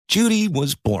Judy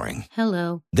was boring.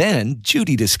 Hello. Then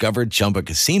Judy discovered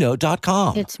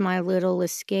ChumbaCasino.com. It's my little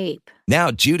escape. Now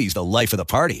Judy's the life of the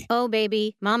party. Oh,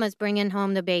 baby, mama's bringing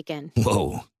home the bacon.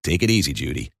 Whoa, take it easy,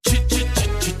 Judy.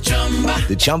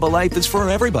 The Chumba life is for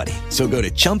everybody. So go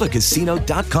to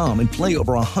ChumbaCasino.com and play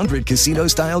over 100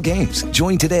 casino-style games.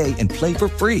 Join today and play for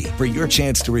free for your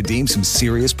chance to redeem some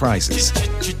serious prizes.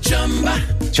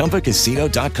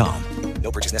 ChumbaCasino.com.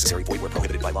 No purchase necessary. Void where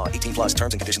prohibited by law. 18 plus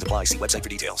terms and conditions apply. See website for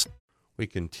details. We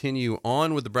continue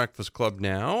on with the Breakfast Club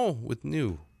now with a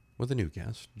new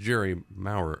guest. Jeri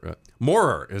Maurer.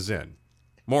 Maurer is in.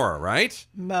 Maurer, right?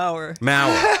 Maurer.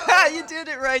 You did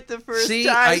it right the first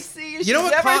time. You know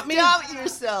what never caught me? Doubt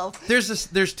yourself.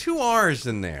 There's two R's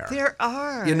in there. There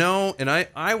are. You know, and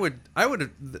I would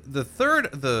the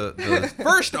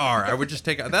first R I would just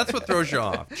take out. That's what throws you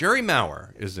off. Jeri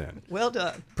Maurer is in. Well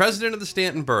done. President of the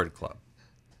Stanton Bird Club.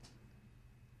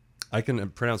 I can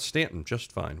pronounce Stanton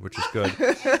just fine, which is good.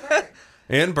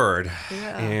 And bird.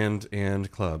 Yeah. And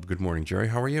club. Good morning, Jeri.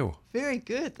 How are you? Very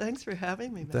good. Thanks for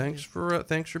having me, man.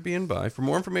 Thanks for being by. For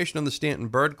more information on the Stanton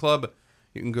Bird Club,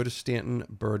 you can go to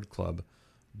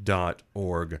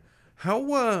stantonbirdclub.org.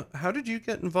 How did you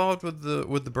get involved with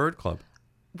the Bird Club?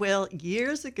 Well,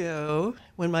 years ago,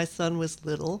 when my son was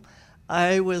little,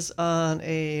 I was on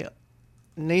a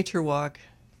nature walk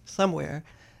somewhere,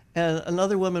 and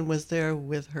another woman was there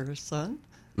with her son.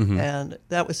 Mm-hmm. And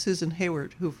that was Susan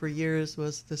Hayward, who for years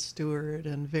was the steward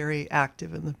and very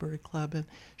active in the Bird Club. And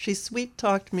she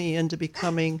sweet-talked me into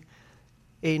becoming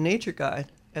a nature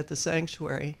guide at the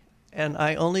sanctuary. And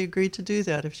I only agreed to do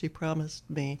that if she promised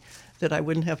me that I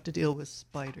wouldn't have to deal with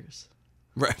spiders.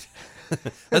 Right.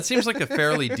 That seems like a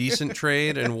fairly decent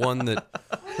trade, and one that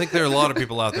I think there are a lot of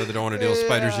people out there that don't want to deal with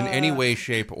spiders in any way,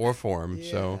 shape, or form.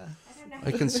 Yeah. So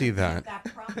I can see that.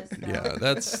 Yeah,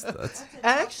 that's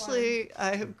actually,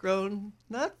 I have grown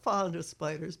not fond of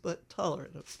spiders, but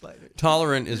tolerant of spiders.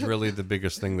 Tolerant is really the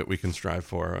biggest thing that we can strive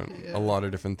for on a lot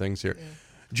of different things here. Yeah.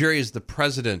 Jeri is the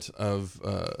president of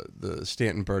the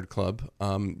Stanton Bird Club.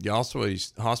 You're also a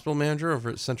hospital manager over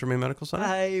at Central Maine Medical Center?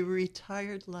 I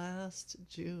retired last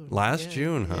June.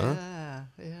 June, huh?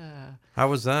 Yeah. How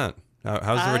was that?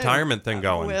 How's the retirement thing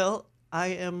going? Well, I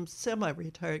am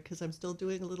semi-retired because I'm still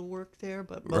doing a little work there,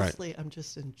 but mostly I'm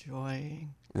just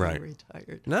enjoying being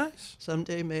retired. Nice.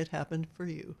 Someday may it happen for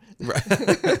you. Right.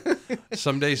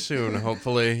 Someday soon,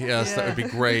 hopefully. Yes, that would be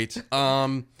great.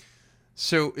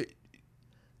 So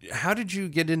how did you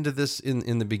get into this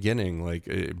in the beginning? Like,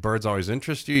 birds always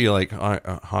interest you? You like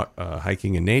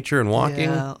hiking in nature and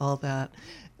walking? Yeah, all that.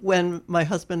 When my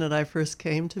husband and I first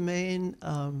came to Maine,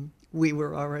 we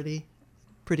were already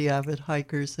pretty avid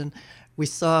hikers, and we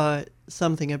saw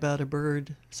something about a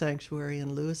bird sanctuary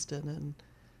in Lewiston and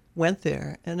went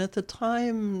there. And at the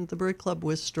time, the Bird Club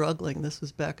was struggling. This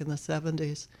was back in the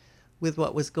 70s with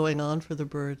what was going on for the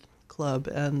Bird Club.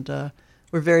 And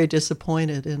we're very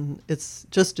disappointed. And it's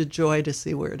just a joy to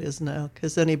see where it is now,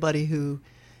 because anybody who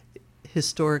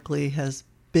historically has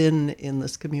been in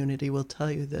this community will tell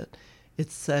you that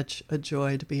it's such a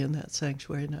joy to be in that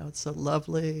sanctuary now. It's so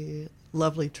lovely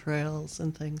trails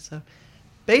and things. So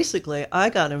basically, I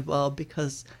got involved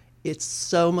because it's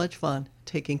so much fun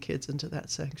taking kids into that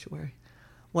sanctuary.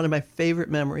 One of my favorite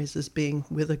memories is being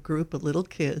with a group of little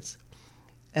kids,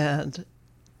 and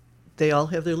they all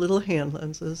have their little hand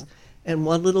lenses, and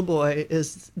one little boy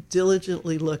is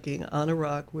diligently looking on a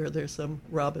rock where there's some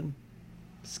robin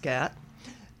scat,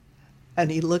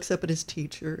 and he looks up at his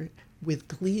teacher with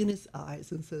glee in his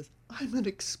eyes and says, "I'm an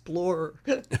explorer."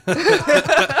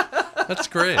 That's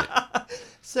great.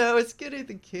 So it's getting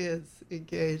the kids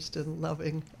engaged in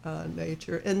loving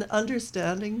nature and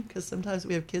understanding, because sometimes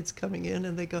we have kids coming in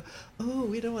and they go, "Oh,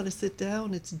 we don't want to sit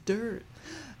down, it's dirt."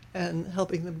 And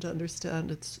helping them to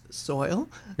understand it's soil,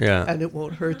 and it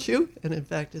won't hurt you. And in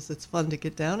fact, it's fun to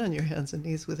get down on your hands and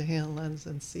knees with a hand lens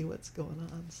and see what's going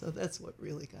on. So that's what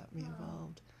really got me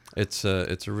involved. It's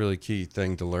a really key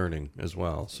thing to learning as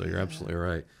well. So you're absolutely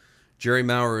right. Jeri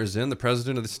Maurer is the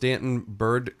president of the Stanton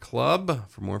Bird Club.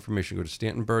 For more information, go to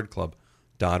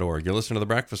stantonbirdclub.org. You're listening to The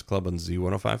Breakfast Club on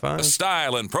Z1055.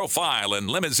 Style and profile and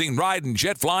limousine riding,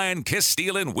 jet flying, kiss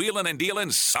stealing, wheeling and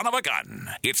dealing, son of a gun.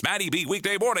 It's Matty B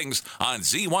weekday mornings on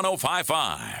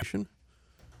Z1055.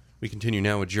 We continue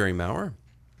now with Jeri Maurer,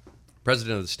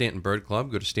 president of the Stanton Bird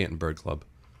Club. Go to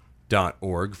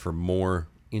stantonbirdclub.org for more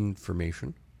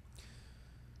information.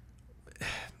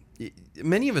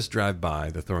 Many of us drive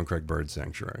by the Thorncraig Bird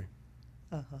Sanctuary,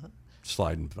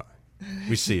 sliding by.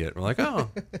 We see it. We're like, oh,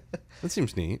 that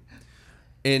seems neat.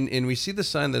 And we see the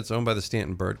sign that's owned by the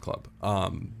Stanton Bird Club.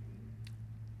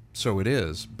 so it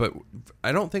is. But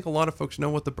I don't think a lot of folks know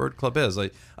what the Bird Club is.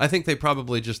 I think they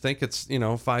probably just think it's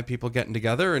 5 people getting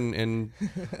together and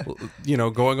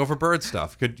going over bird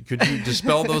stuff. Could you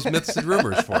dispel those myths and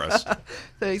rumors for us?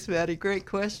 Thanks, Maddie. Great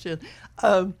question.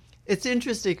 It's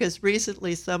interesting because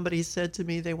recently somebody said to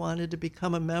me they wanted to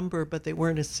become a member, but they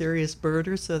weren't a serious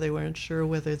birder, so they weren't sure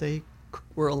whether they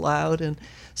were allowed. And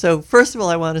so first of all,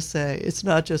 I want to say it's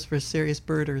not just for serious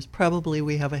birders. Probably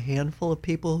we have a handful of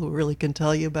people who really can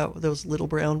tell you about those little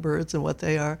brown birds and what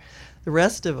they are. The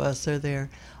rest of us are there.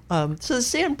 So the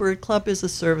Sand Bird Club is a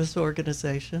service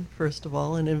organization, first of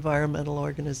all, an environmental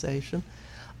organization.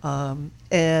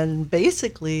 And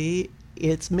basically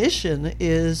its mission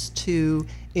is to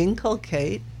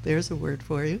inculcate, there's a word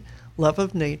for you, love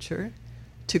of nature,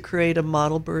 to create a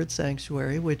model bird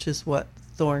sanctuary, which is what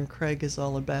Thorn Craig is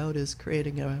all about, is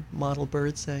creating a model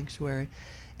bird sanctuary.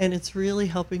 And it's really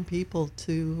helping people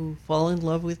to fall in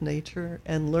love with nature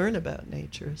and learn about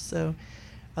nature. So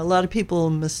a lot of people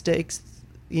mistake,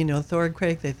 Thorn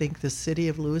Craig, they think the city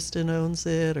of Lewiston owns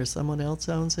it or someone else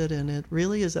owns it, and it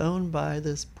really is owned by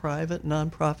this private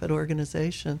nonprofit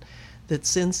organization that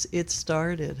since it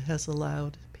started has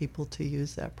allowed people to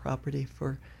use that property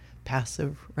for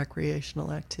passive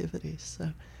recreational activities.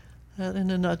 So that in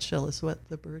a nutshell is what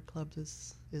the Bird Club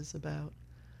is about.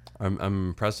 I'm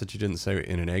impressed that you didn't say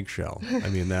in an eggshell. I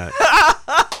mean, that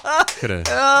could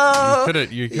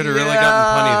have you could have really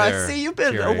gotten punny there. See, you've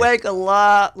been Jeri. awake a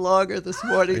lot longer this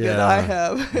morning than I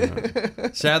have. Yeah.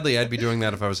 Sadly, I'd be doing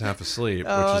that if I was half asleep,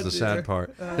 which is the sad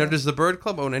part. Now, does the Bird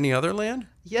Club own any other land?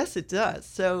 Yes, it does.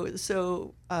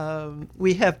 So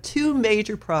we have 2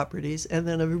 major properties and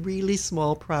then a really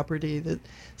small property that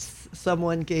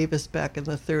someone gave us back in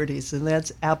the 30s, and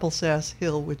that's Applesass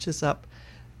Hill, which is up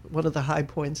one of the high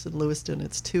points in Lewiston.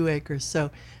 It's 2 acres.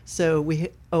 So we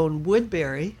own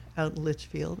Woodbury out in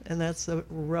Litchfield, and that's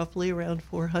roughly around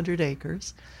 400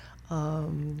 acres.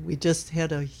 We just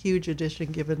had a huge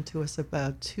addition given to us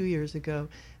about 2 years ago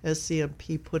as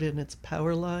CMP put in its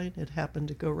power line. It happened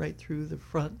to go right through the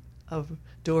front of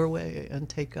doorway and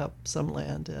take up some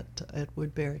land at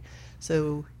Woodbury.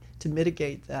 So to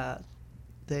mitigate that,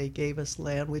 they gave us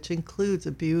land, which includes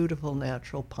a beautiful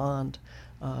natural pond.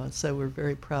 So we're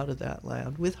very proud of that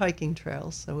land with hiking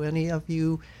trails. So any of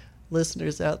you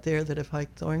listeners out there that have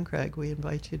hiked Thorn Craig, we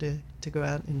invite you to go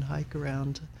out and hike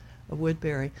around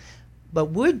Woodbury. But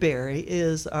Woodbury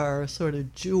is our sort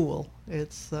of jewel.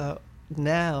 It's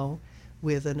now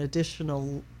with an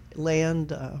additional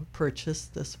land purchase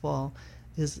this fall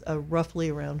is roughly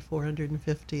around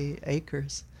 450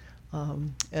 acres.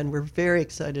 And we're very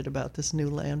excited about this new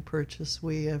land purchase.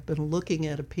 We have been looking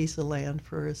at a piece of land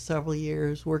for several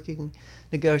years,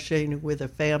 negotiating with a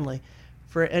family.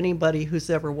 For anybody who's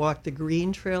ever walked the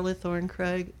Green Trail at Thorn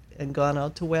Craig and gone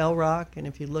out to Whale Rock, and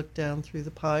if you look down through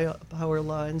the power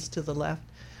lines to the left,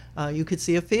 you could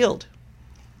see a field.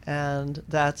 And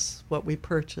that's what we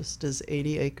purchased, is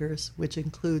 80 acres, which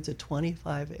includes a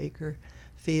 25-acre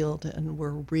field. And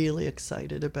we're really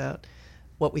excited about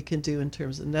what we can do in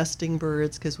terms of nesting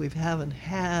birds, because we haven't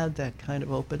had that kind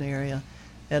of open area,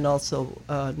 and also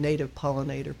native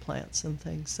pollinator plants and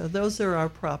things. So those are our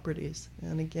properties.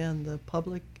 And again, the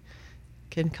public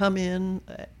can come in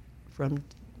from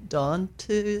dawn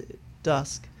to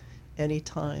dusk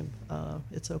anytime.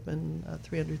 It's open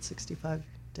 365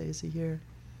 days a year.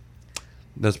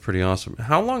 That's pretty awesome.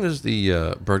 How long has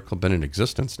the Bird Club been in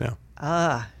existence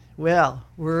now? Well,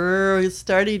 we're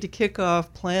starting to kick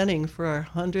off planning for our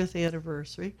 100th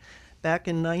anniversary back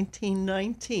in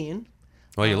 1919.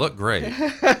 Well, you look great.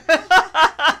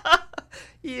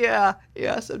 Yeah,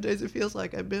 some days it feels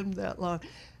like I've been that long.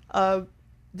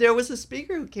 There was a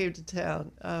speaker who came to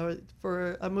town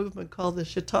for a movement called the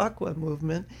Chautauqua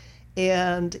Movement,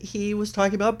 and he was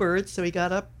talking about birds, so he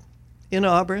got up in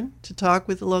Auburn to talk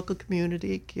with the local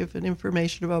community, give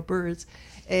information about birds.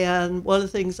 And one of the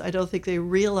things I don't think they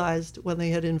realized when they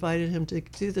had invited him to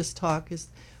do this talk is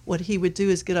what he would do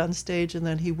is get on stage and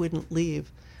then he wouldn't leave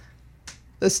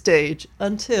the stage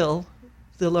until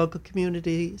the local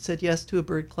community said yes to a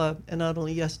bird club, and not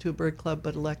only yes to a bird club,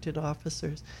 but elected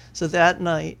officers. So that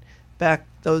night, back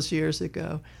those years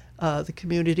ago, the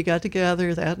community got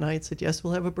together that night, said, yes,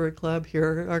 we'll have a bird club.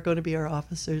 Here are going to be our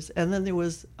officers. And then there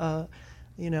was, an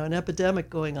epidemic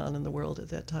going on in the world at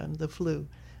that time, the flu.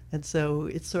 And so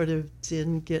it sort of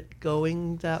didn't get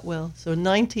going that well. So in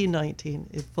 1919,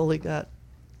 it fully got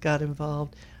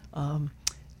involved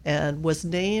and was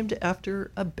named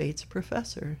after a Bates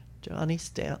professor, Johnny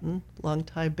Stanton,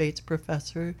 longtime Bates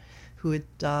professor who had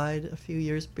died a few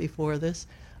years before this.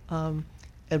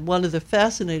 And one of the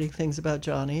fascinating things about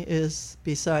Johnny is,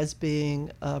 besides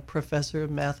being a professor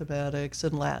of mathematics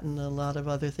and Latin and a lot of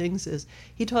other things, is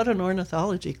he taught an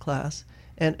ornithology class,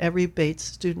 and every Bates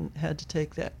student had to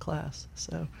take that class.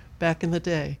 So back in the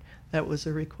day, that was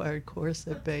a required course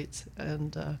at Bates,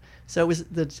 and so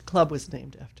the club was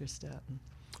named after Stanton.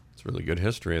 It's really good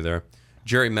history there.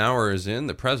 Jeri Maurer is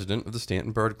the president of the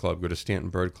Stanton Bird Club. Go to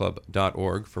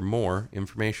stantonbirdclub.org for more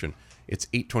information. It's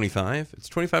 8:25. It's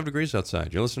 25 degrees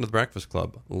outside. You're listening to The Breakfast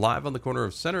Club, live on the corner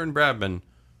of Center and Bradman.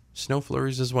 Snow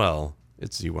flurries as well.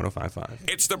 It's Z1055.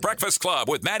 It's The Breakfast Club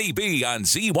with Maddie B on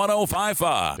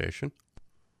Z1055. Station.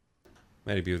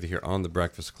 Maddie B with you here on The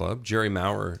Breakfast Club. Jeri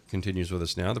Maurer continues with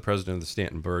us now, the president of the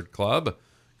Stanton Bird Club.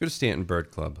 Go to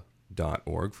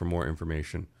stantonbirdclub.org for more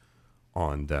information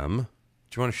on them.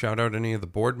 Do you want to shout out any of the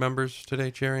board members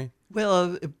today, Jeri?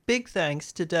 Well, a big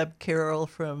thanks to Deb Carroll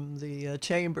from the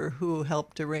Chamber, who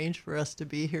helped arrange for us to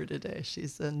be here today.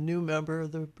 She's a new member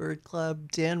of the Bird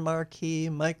Club. Dan Markey,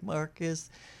 Mike Marcus,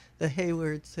 the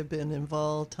Haywards have been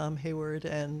involved, Tom Hayward,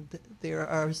 and there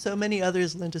are so many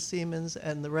others, Linda Siemens,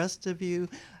 and the rest of you.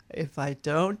 If I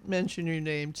don't mention your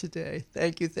name today,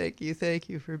 thank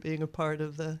you for being a part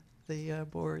of the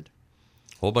board.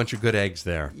 Whole bunch of good eggs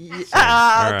there. Yeah, so,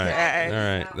 okay. All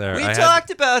right, there. We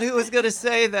talked about who was going to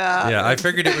say that. Yeah, I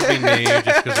figured it would be me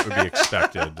just because it would be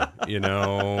expected. You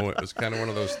know, it was kind of one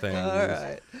of those things. All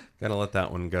right. Gotta let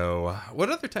that one go. What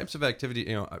other types of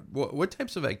activity, what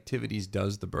types of activities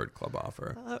does the Bird Club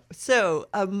offer? So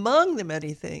among the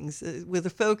many things, with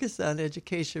a focus on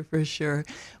education for sure,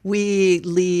 we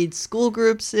lead school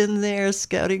groups in there,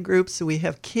 scouting groups. So we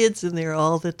have kids in there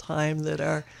all the time that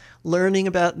are learning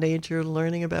about nature,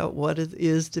 learning about what it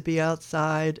is to be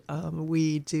outside.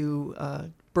 We do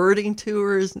birding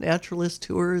tours, naturalist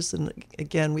tours, and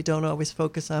again, we don't always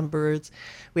focus on birds.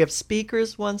 We have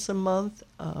speakers once a month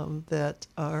that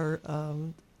are,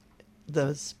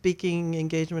 the speaking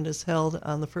engagement is held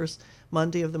on the first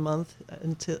Monday of the month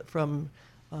from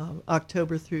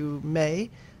October through May.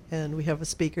 And we have a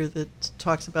speaker that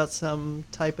talks about some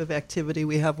type of activity.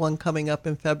 We have one coming up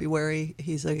in February.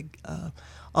 He's a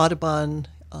Audubon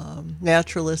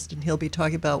naturalist, and he'll be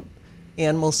talking about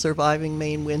animals surviving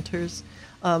Maine winters.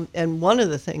 And one of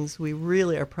the things we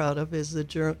really are proud of is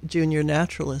the Junior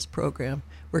Naturalist Program,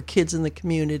 where kids in the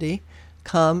community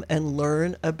come and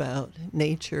learn about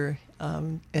nature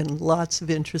and lots of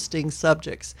interesting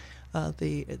subjects.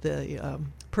 The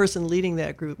person leading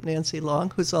that group, Nancy Long,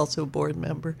 who's also a board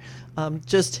member,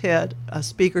 just had a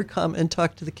speaker come and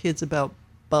talk to the kids about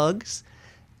bugs,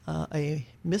 a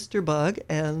Mr. Bug,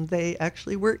 and they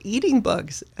actually were eating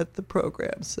bugs at the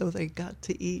program. So they got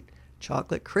to eat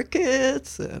chocolate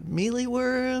crickets and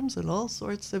mealyworms and all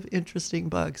sorts of interesting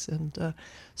bugs. And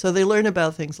so they learn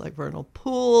about things like vernal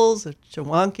pools. A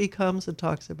Chewonki comes and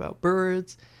talks about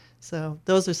birds. So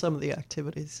those are some of the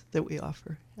activities that we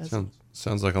offer.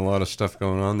 Sounds like a lot of stuff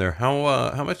going on there.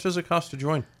 How much does it cost to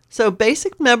join? So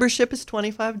basic membership is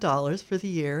 $25 for the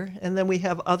year, and then we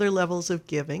have other levels of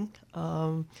giving,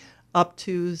 up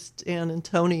to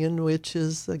Stantonian, which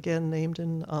is, again, named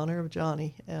in honor of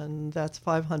Johnny, and that's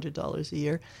 $500 a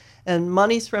year. And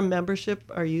monies from membership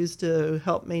are used to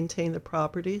help maintain the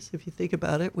properties. If you think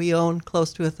about it, we own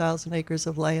close to 1,000 acres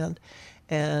of land,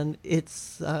 and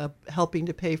it's helping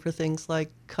to pay for things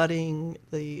like cutting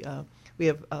the, we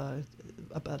have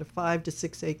about a 5 to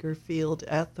 6 acre field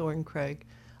at Thorncraig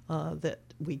that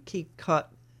we keep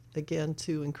cut, again,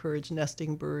 to encourage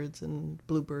nesting birds and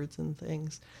bluebirds and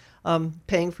things.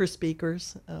 Paying for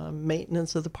speakers,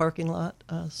 maintenance of the parking lot,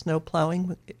 snow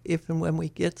plowing if and when we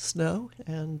get snow,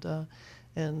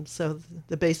 and so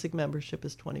the basic membership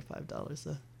is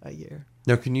 $25 a year.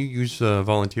 Now, can you use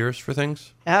volunteers for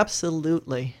things?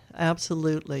 Absolutely.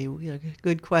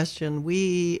 Good question.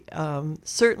 We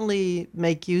certainly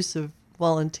make use of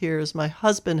volunteers. My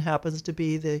husband happens to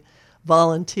be the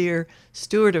volunteer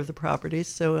steward of the property.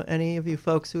 So any of you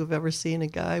folks who have ever seen a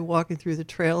guy walking through the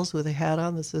trails with a hat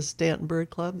on that says Stanton Bird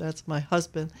Club, that's my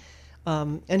husband.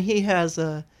 And he has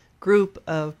a group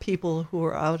of people who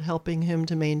are out helping him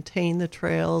to maintain the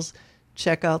trails,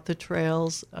 check out the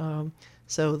trails.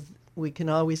 So we can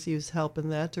always use help in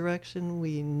that direction.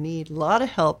 We need a lot of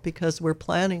help because we're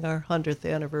planning our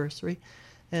 100th anniversary,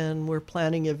 and we're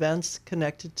planning events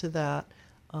connected to that.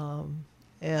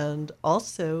 And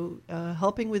also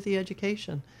helping with the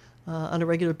education. On a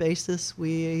regular basis,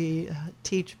 we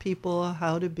teach people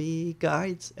how to be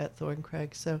guides at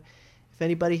Thorncraig. So if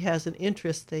anybody has an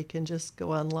interest, they can just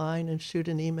go online and shoot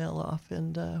an email off,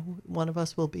 and one of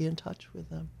us will be in touch with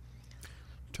them.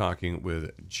 Talking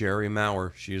with Jeri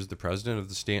Maurer. She is the president of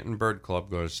the Stanton Bird Club.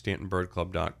 Go to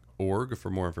stantonbirdclub.org chumbaCasino.org for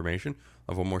more information.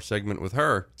 I'll have one more segment with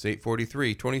her. It's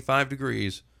 8:43, 25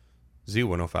 degrees,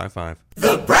 Z1055.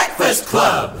 The Breakfast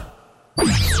Club.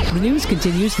 The news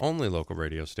continues. Only local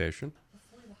radio station.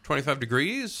 25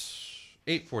 degrees,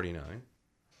 8:49.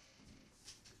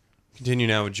 Continue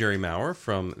now with Jeri Maurer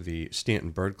from the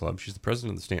Stanton Bird Club. She's the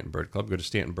president of the Stanton Bird Club. Go to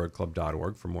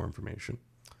stantonbirdclub.org for more information.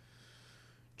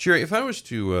 Jeri, if I was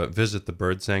to visit the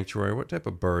bird sanctuary, what type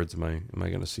of birds am I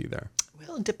going to see there?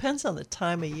 Well, it depends on the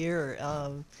time of year.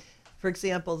 For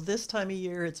example, this time of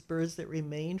year, it's birds that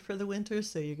remain for the winter,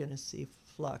 so you're going to see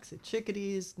flocks of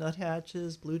chickadees,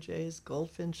 nuthatches, blue jays,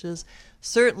 goldfinches,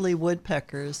 certainly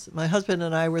woodpeckers. My husband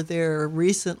and I were there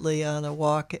recently on a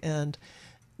walk, and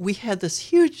we had this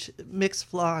huge mixed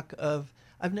flock of,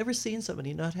 I've never seen so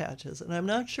many nuthatches, and I'm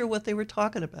not sure what they were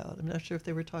talking about. I'm not sure if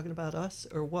they were talking about us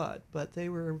or what, but they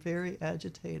were very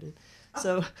agitated.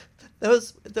 So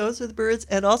those are the birds,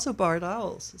 and also barred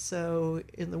owls. So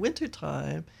in the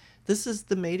wintertime, this is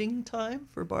the mating time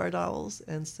for barred owls,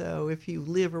 and so if you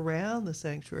live around the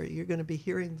sanctuary, you're going to be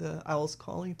hearing the owls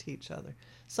calling to each other.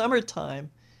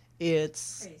 Summertime,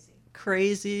 it's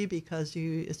crazy because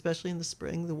especially in the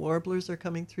spring, the warblers are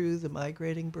coming through, the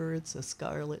migrating birds, the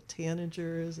scarlet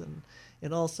tanagers,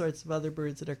 and all sorts of other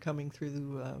birds that are coming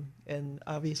through. And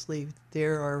obviously,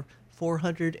 there are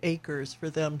 400 acres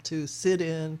for them to sit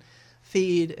in,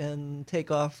 feed, and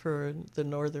take off for the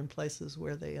northern places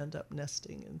where they end up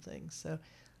nesting and things. So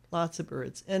lots of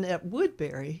birds. And at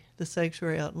Woodbury, the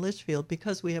sanctuary out in Litchfield,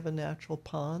 because we have a natural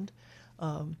pond,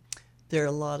 there are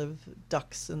a lot of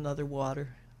ducks and other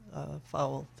water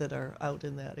fowl that are out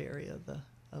in that area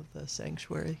of the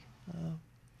sanctuary.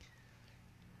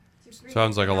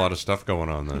 Sounds like a lot of stuff going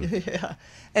on then. Yeah.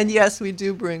 And yes, we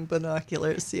do bring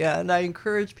binoculars. Yeah. And I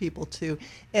encourage people to.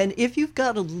 And if you've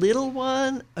got a little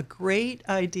one, a great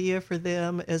idea for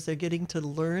them as they're getting to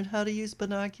learn how to use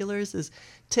binoculars is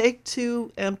take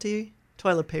 2 empty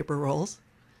toilet paper rolls,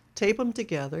 tape them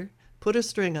together, put a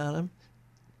string on them,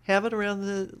 have it around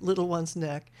the little one's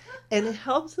neck, and it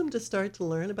helps them to start to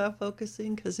learn about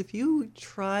focusing, because if you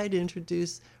try to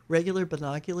introduce regular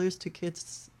binoculars to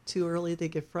kids too early, they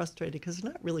get frustrated because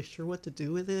they're not really sure what to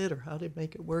do with it or how to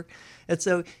make it work. And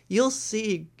so you'll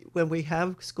see when we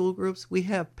have school groups, we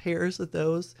have pairs of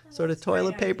those sort of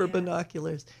toilet paper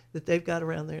binoculars that they've got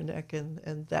around their neck, and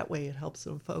that way it helps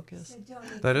them focus.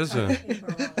 That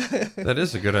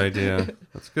is a good idea.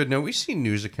 That's good. Now, we see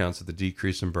news accounts of the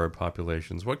decrease in bird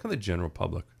populations. What can the general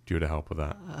public do to help with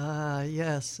that?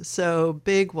 Yes. So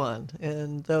big one.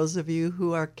 And those of you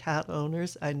who are cat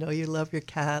owners, I know you love your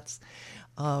cats.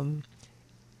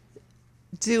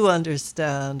 Do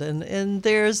understand, and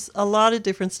there's a lot of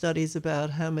different studies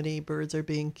about how many birds are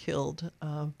being killed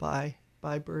by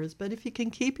birds. But if you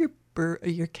can keep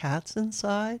your cats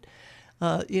inside,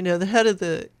 the head of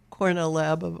the Cornell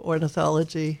Lab of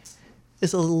Ornithology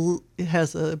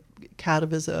has a cat of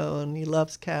his own. He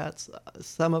loves cats.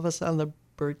 Some of us on the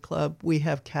Bird Club, we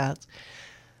have cats.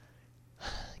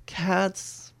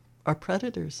 Cats are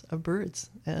predators of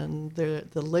birds, and the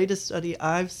latest study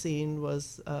I've seen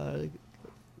was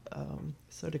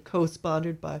sort of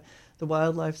co-sponsored by the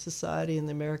Wildlife Society and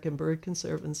the American Bird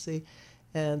Conservancy,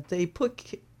 and they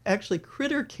put actually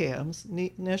critter cams,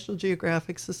 National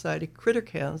Geographic Society critter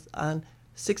cams, on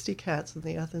 60 cats in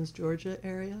the Athens, Georgia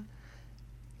area,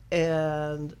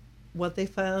 and what they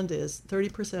found is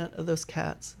 30% of those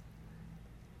cats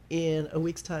in a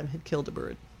week's time had killed a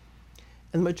bird.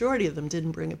 And the majority of them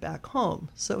didn't bring it back home.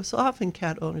 So often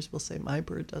cat owners will say, my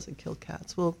bird doesn't kill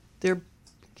cats. Well, their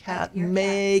cat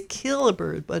may kill a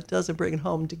bird, but doesn't bring it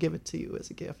home to give it to you as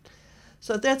a gift.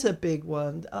 So that's a big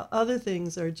one. Other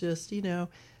things are just,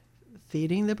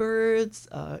 feeding the birds,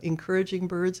 encouraging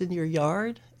birds in your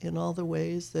yard in all the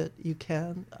ways that you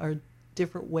can are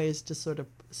different ways to sort of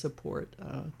support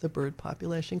the bird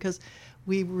population, because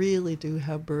we really do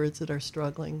have birds that are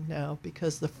struggling now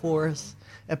because the forests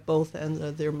at both ends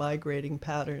of their migrating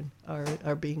pattern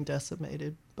are being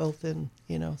decimated, both in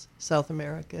South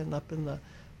America and up in the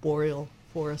boreal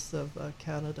forests of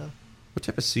Canada. What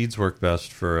type of seeds work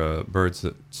best for birds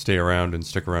that stay around and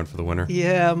stick around for the winter?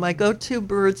 Yeah, my go-to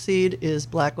bird seed is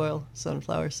black oil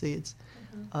sunflower seeds.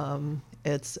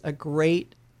 It's a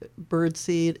great bird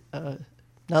seed.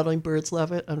 Not only birds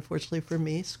love it, unfortunately for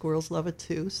me, squirrels love it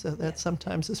too, so that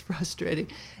sometimes is frustrating.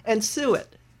 And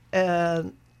suet.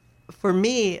 And for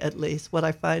me, at least, what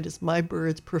I find is my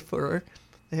birds prefer,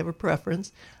 they have a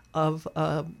preference, of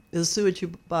the suet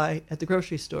you buy at the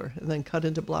grocery store and then cut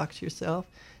into blocks yourself.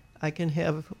 I can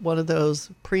have one of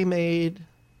those pre-made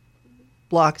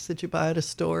blocks that you buy at a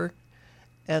store,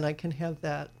 and I can have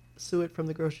that suet from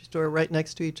the grocery store right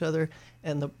next to each other,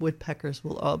 and the woodpeckers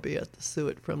will all be at the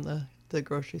suet from the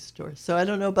grocery store. So I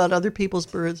don't know about other people's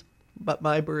birds, but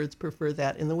my birds prefer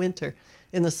that in the winter.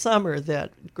 In the summer,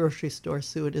 that grocery store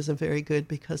suet isn't very good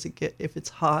because if it's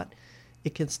hot,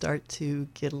 it can start to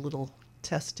get a little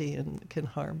testy and can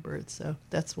harm birds. So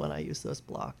that's when I use those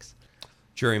blocks.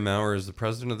 Jeri Maurer is the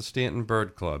president of the Stanton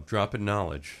Bird Club. Drop in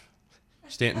knowledge.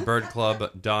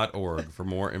 StantonBirdClub.org for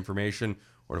more information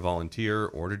or to volunteer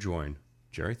or to join.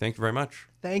 Jeri, thank you very much.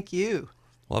 Thank you.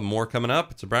 We'll have more coming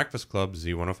up. It's a Breakfast Club,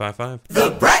 Z1055.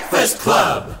 The Breakfast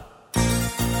Club.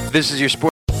 This is your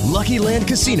sport. Lucky Land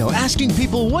Casino, asking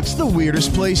people, what's the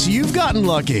weirdest place you've gotten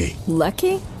lucky?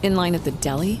 Lucky? In line at the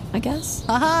deli, I guess?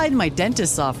 Aha, in my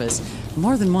dentist's office.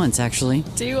 More than once, actually.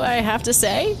 Do I have to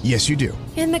say? Yes, you do.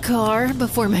 In the car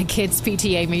before my kids'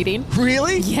 PTA meeting.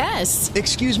 Really? Yes.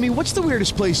 Excuse me, what's the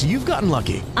weirdest place you've gotten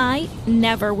lucky? I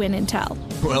never win and tell.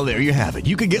 Well, there you have it.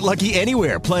 You can get lucky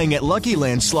anywhere, playing at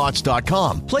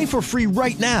LuckyLandSlots.com. Play for free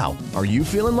right now. Are you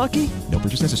feeling lucky? No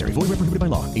purchase necessary. Void where prohibited by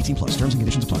law. 18+. Terms and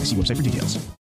conditions apply. See website for details.